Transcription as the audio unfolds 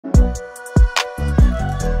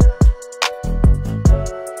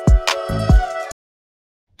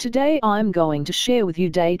Today I'm going to share with you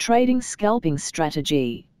day trading scalping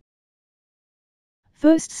strategy.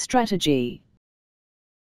 First strategy.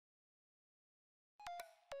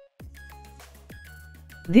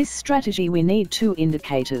 This strategy we need two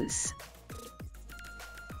indicators.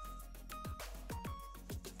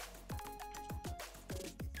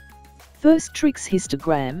 First tricks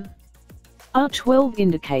histogram, R12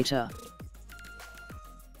 indicator.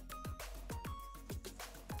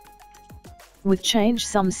 With change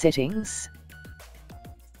some settings.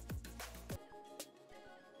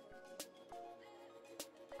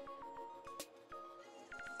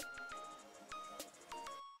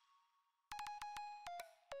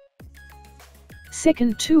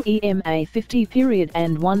 Second two EMA 50 period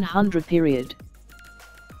and 100 period.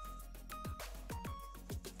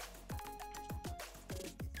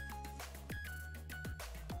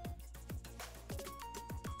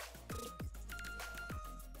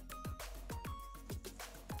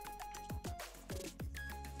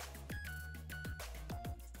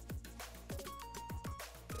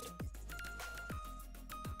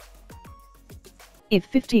 If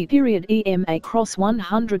 50 period EMA cross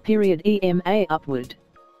 100 period EMA upward.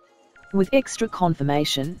 With extra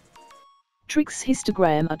confirmation. Tricks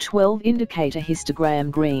histogram R12 indicator histogram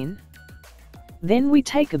green. Then we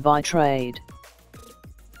take a buy trade.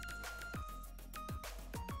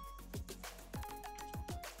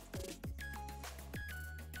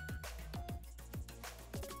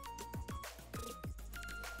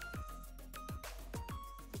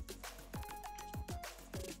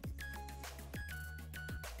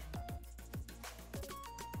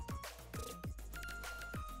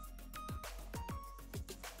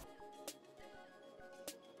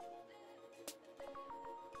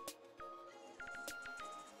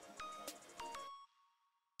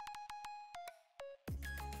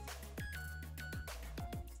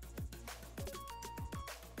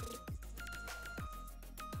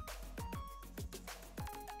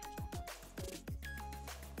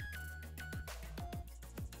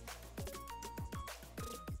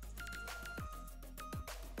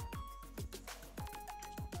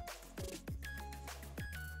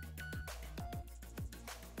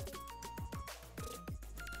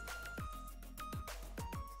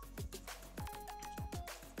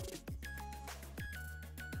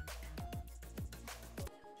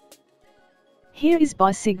 Here is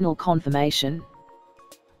buy signal confirmation.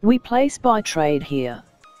 We place buy trade here.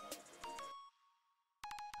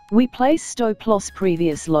 We place stop loss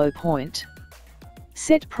previous low point.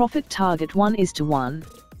 Set profit target 1:1.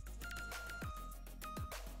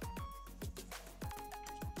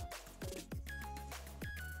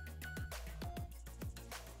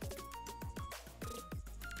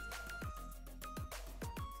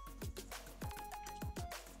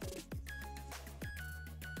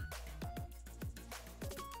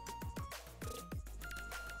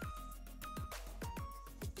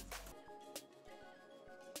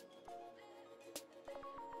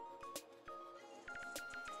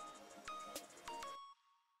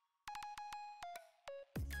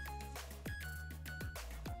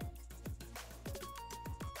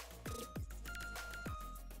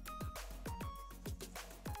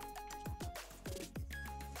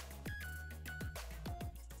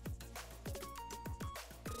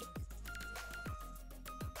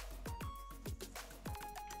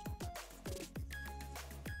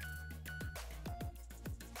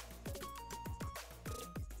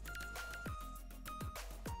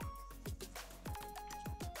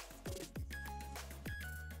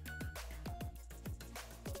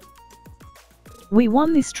 We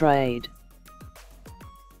won this trade.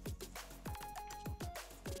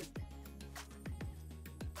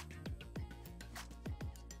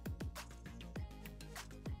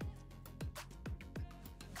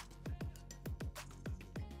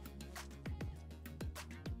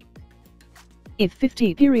 If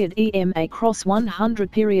 50 period EMA cross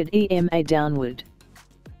 100 period EMA downward.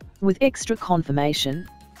 With extra confirmation.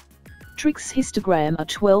 Tricks histogram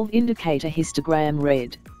R12 indicator histogram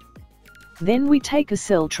red. Then we take a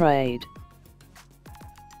sell trade.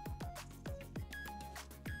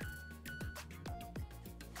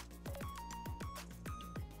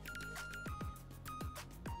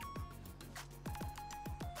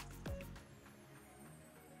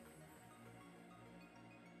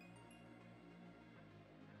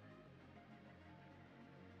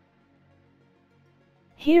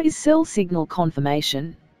 Here is sell signal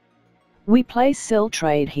confirmation. We place sell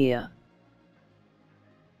trade here.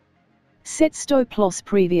 Set stop loss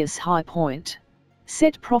previous high point.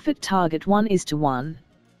 Set profit target 1:1.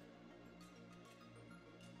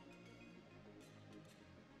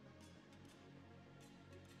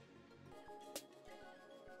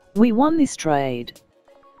 We won this trade.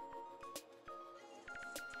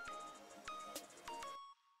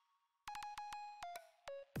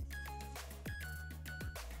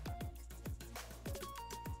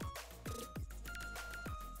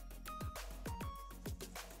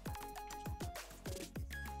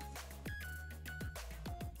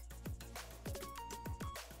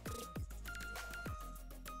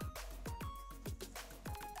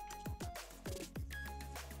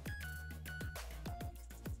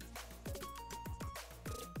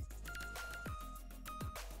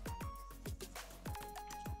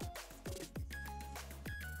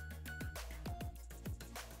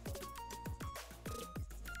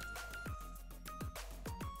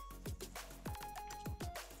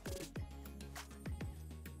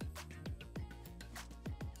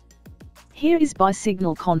 Here is buy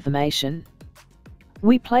signal confirmation.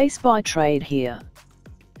 We place buy trade here.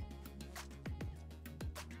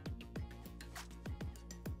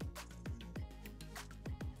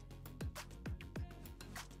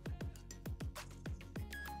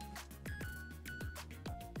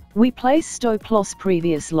 We place stop loss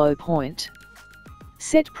previous low point.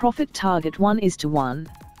 Set profit target 1:1.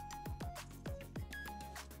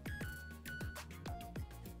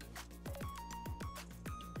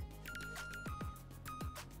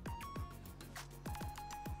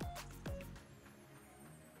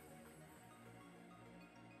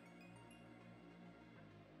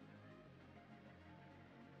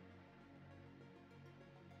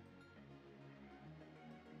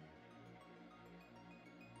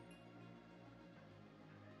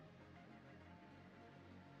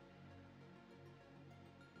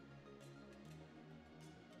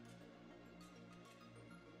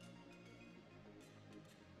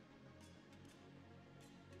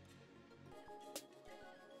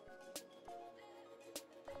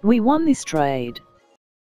 We won this trade.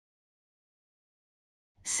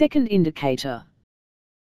 Second indicator.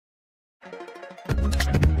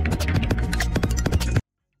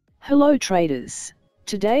 Hello traders.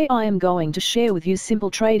 Today I am going to share with you simple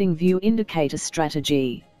TradingView indicator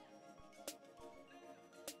strategy.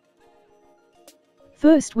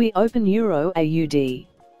 First we open Euro AUD.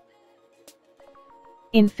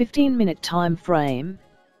 In 15-minute time frame.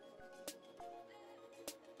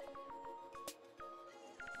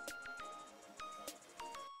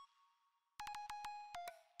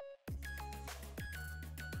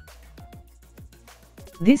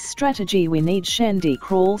 This strategy we need Shandy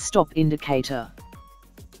crawl stop indicator.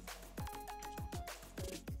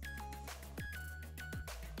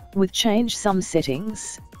 With change some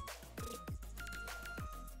settings.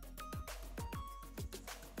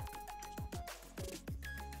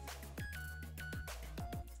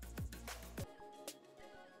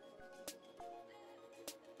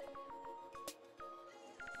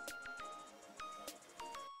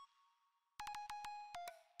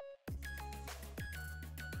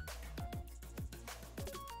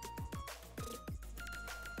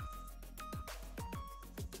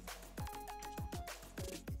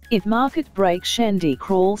 If market breaks Shandy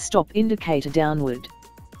crawl stop indicator downward,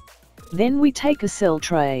 then we take a sell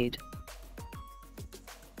trade.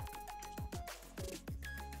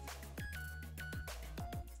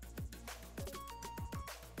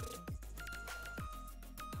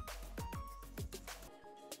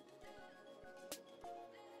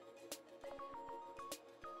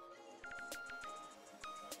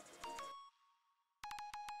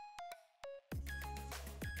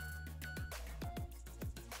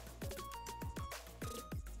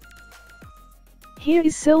 Here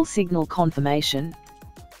is sell signal confirmation.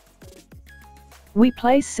 We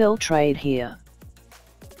place sell trade here.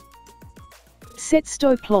 Set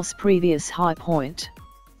stop loss previous high point.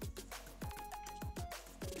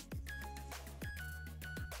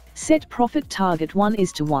 Set profit target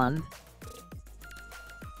 1:1.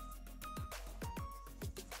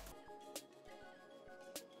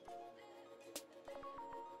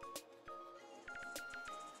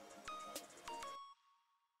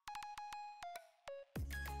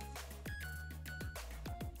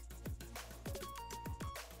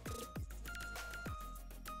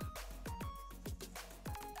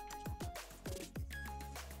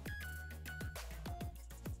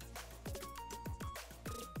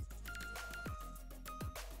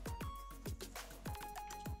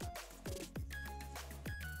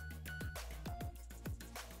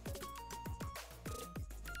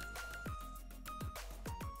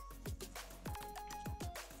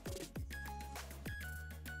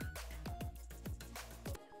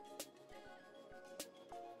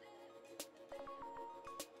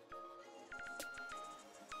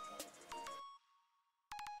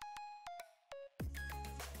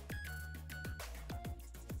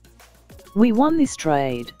 We won this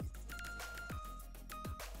trade.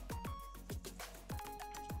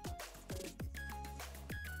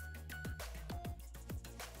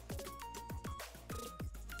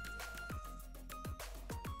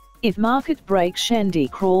 If market breaks Shandy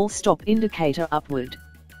crawl stop indicator upward,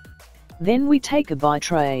 then we take a buy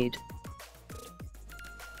trade.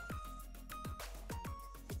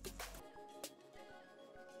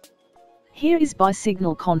 Here is buy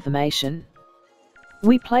signal confirmation.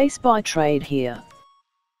 We place buy trade here.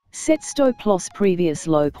 Set stop loss previous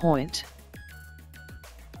low point.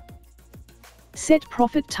 Set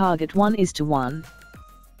profit target 1:1.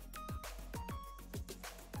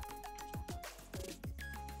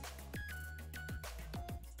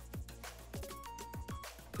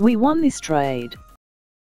 We won this trade.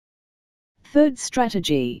 Third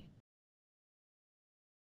strategy.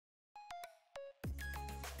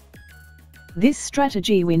 This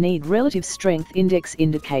strategy we need relative strength index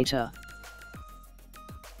indicator.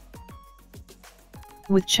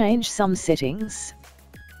 With change some settings.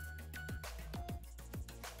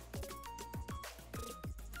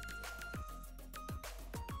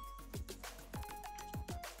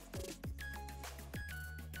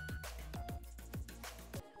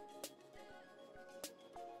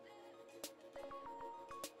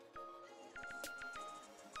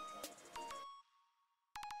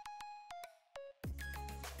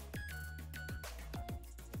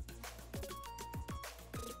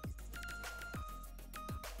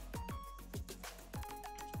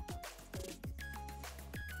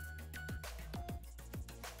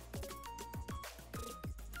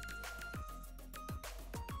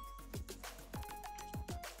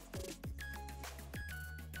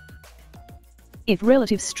 If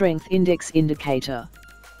relative strength index indicator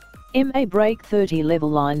MA break 30 level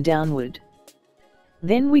line downward,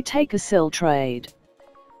 then we take a sell trade.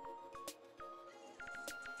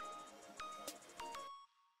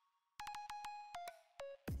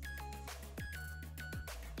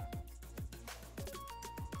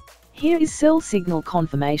 Here is sell signal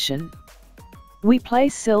confirmation. We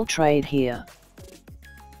place sell trade here.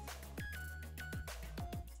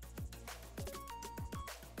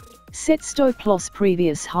 Set stop loss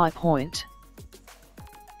previous high point.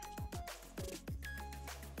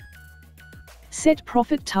 Set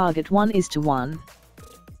profit target 1:1.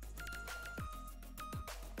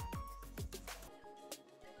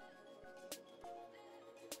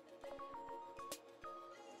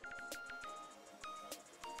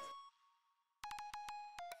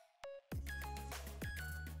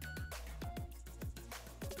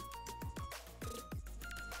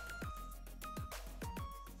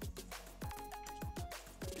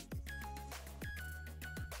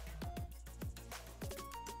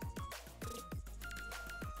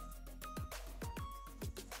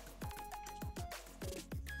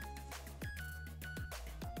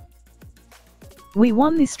 We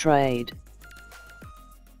won this trade.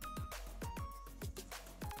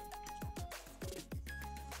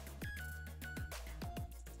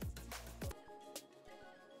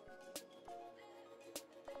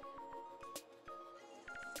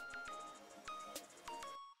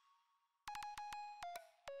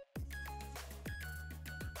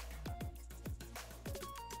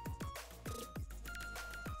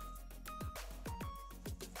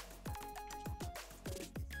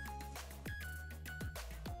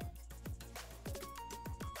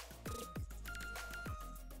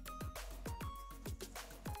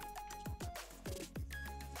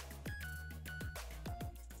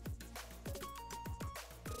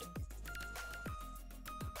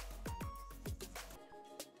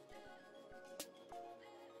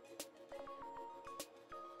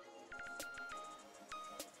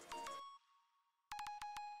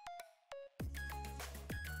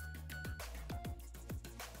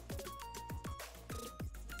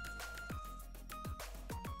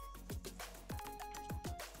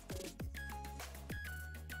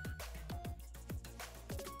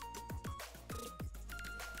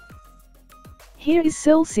 Here is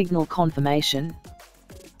sell signal confirmation.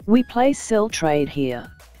 We place sell trade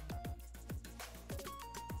here.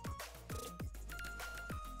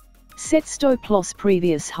 Set stop loss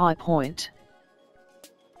previous high point.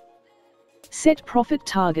 Set profit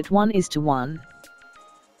target 1:1.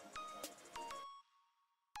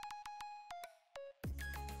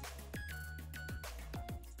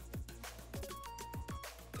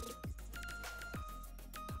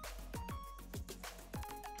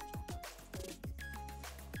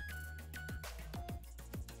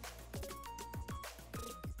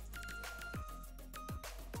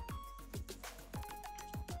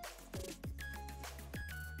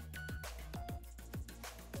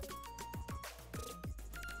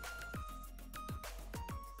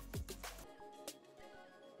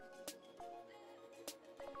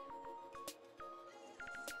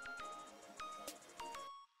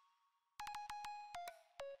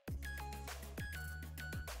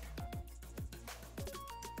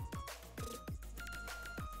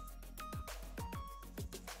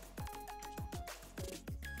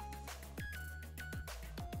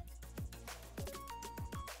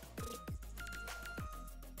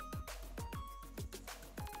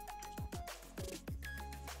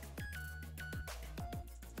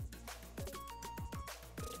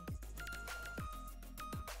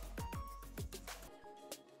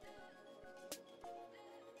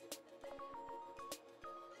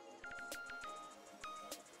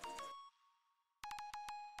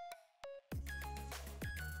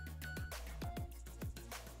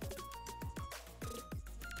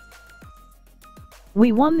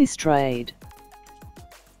 We won this trade.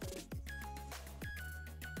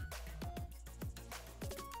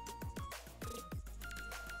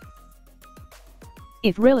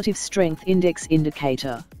 If relative strength index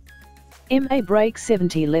indicator MA breaks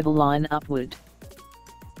 70 level line upward,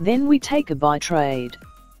 then we take a buy trade.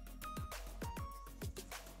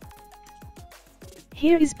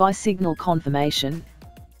 Here is buy signal confirmation.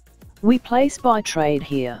 We place buy trade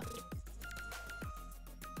here.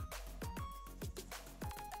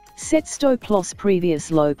 Set stop loss previous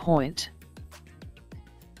low point.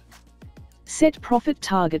 Set profit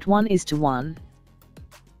target 1:1.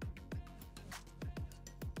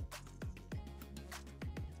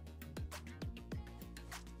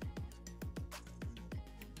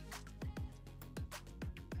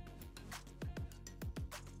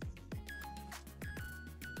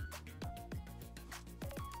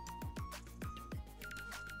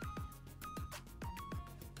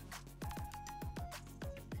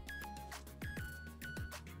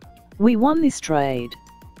 We won this trade.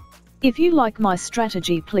 If you like my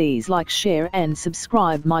strategy, please like, share and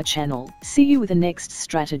subscribe my channel. See you with the next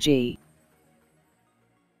strategy.